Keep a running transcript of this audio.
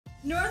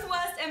North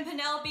West and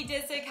Penelope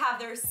Disick have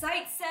their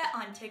sights set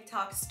on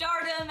TikTok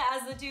stardom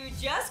as the two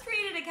just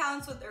created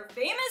accounts with their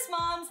famous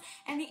moms,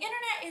 and the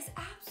internet is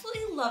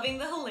absolutely loving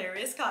the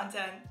hilarious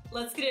content.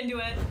 Let's get into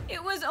it.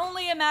 It was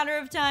only a matter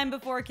of time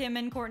before Kim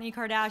and Kourtney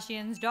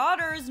Kardashian's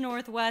daughters,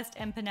 North West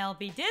and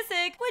Penelope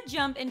Disick, would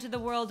jump into the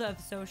world of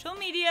social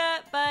media,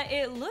 but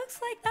it looks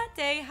like that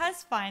day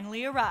has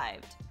finally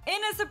arrived. In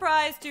a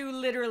surprise to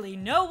literally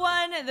no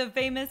one, the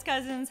famous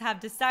cousins have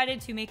decided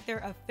to make their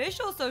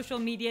official social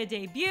media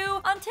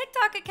debut on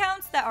TikTok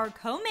accounts that are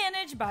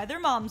co-managed by their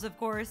moms, of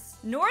course.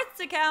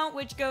 North's account,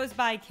 which goes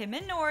by Kim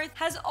and North,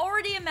 has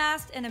already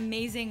amassed an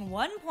amazing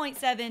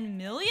 1.7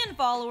 million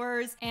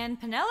followers, and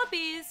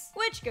Penelope's,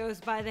 which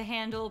goes by the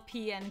handle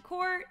PN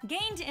Court,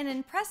 gained an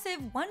impressive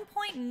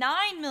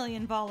 1.9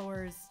 million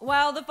followers.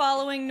 While the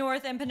following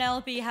North and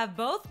Penelope have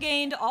both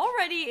gained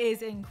already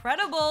is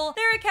incredible,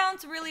 their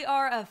accounts really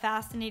are a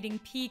fascinating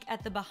peek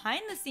at the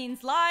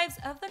behind-the-scenes lives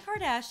of the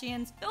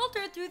Kardashians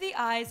filtered through the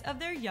eyes of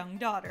their young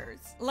daughters.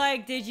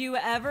 Like, did you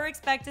ever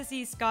expect to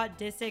see Scott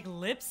Disick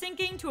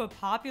lip-syncing to a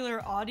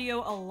popular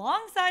audio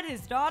alongside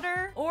his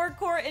daughter? Or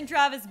Court and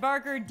Travis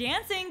Barker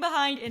dancing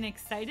behind an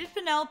excited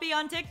Penelope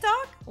on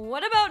TikTok?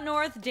 What about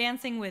North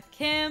dancing with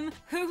Kim,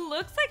 who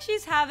looks like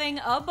she's having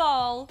a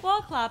ball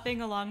while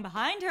clapping along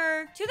behind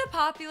her to the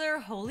popular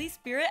Holy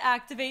Spirit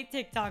Activate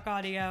TikTok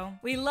audio?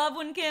 We love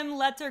when Kim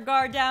lets her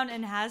guard down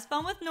and has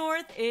fun with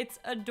North. It's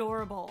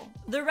adorable.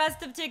 The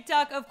rest of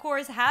TikTok, of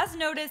course, has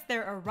noticed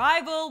their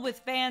arrival, with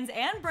fans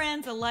and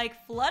brands alike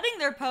flooding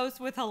their posts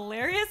with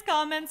hilarious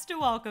comments to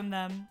welcome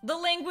them. The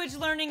language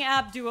learning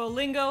app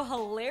Duolingo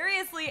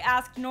hilariously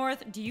asked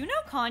North, "Do you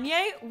know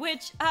Kanye?"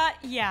 Which,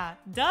 yeah,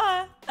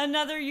 duh.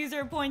 Another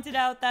user pointed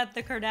out that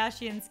the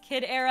Kardashians'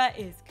 kid era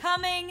is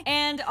coming,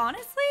 and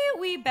honestly,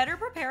 we better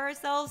prepare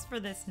ourselves for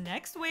this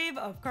next wave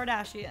of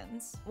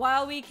Kardashians.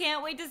 While we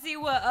can't wait to see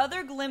what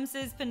other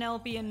glimpses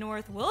Penelope and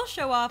North will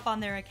show off on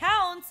their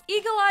accounts,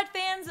 eagle-eyed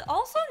fans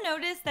also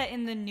noticed that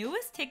in the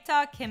newest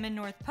TikTok Kim and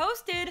North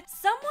posted,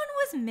 someone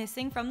was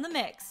missing from the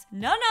mix.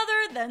 None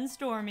other than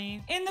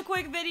Stormi. In the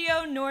quick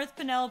video, North,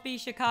 Penelope,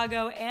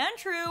 Chicago, and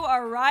True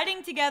are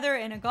riding together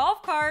in a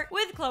golf cart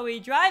with Chloe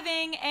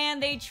driving,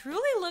 and they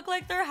truly look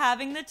like they're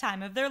having the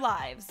time of their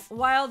lives.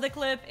 While the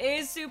clip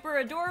is super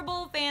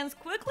adorable, fans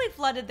quickly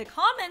flooded the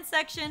comment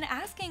section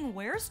asking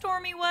where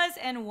Stormi was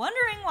and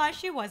wondering why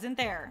she wasn't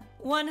there.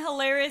 One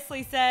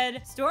hilariously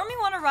said, "Stormi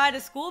wanna ride a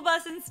school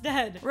bus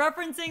instead,"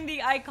 referencing the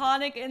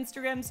iconic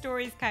Instagram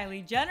stories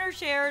Kylie Jenner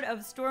shared of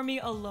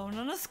Stormi alone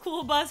on a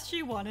school bus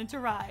she wanted to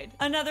ride.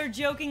 Another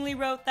jokingly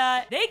wrote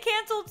that they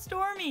canceled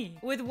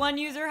Stormi, with one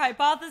user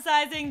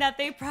hypothesizing that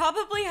they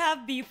probably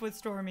have beef with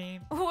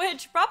Stormi,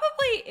 which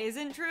probably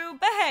isn't true,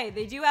 but hey,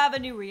 they do have a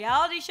new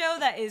reality show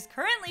that is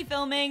currently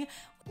filming.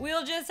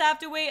 We'll just have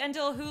to wait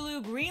until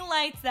Hulu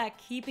greenlights that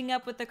Keeping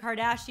Up with the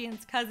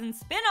Kardashians cousin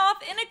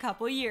spinoff in a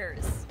couple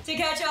years. To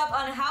catch up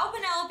on how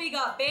Penelope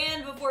got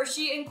banned before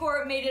she and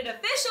Court made it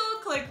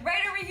official, click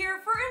right over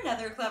here for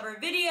another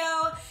Clevver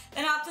video.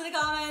 Then hop to the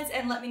comments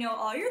and let me know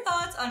all your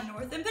thoughts on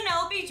North and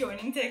Penelope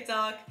joining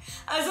TikTok.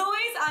 As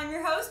always, I'm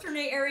your host,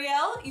 Renee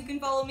Ariel. You can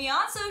follow me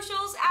on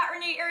socials at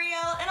Renee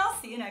Ariel, and I'll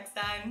see you next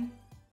time.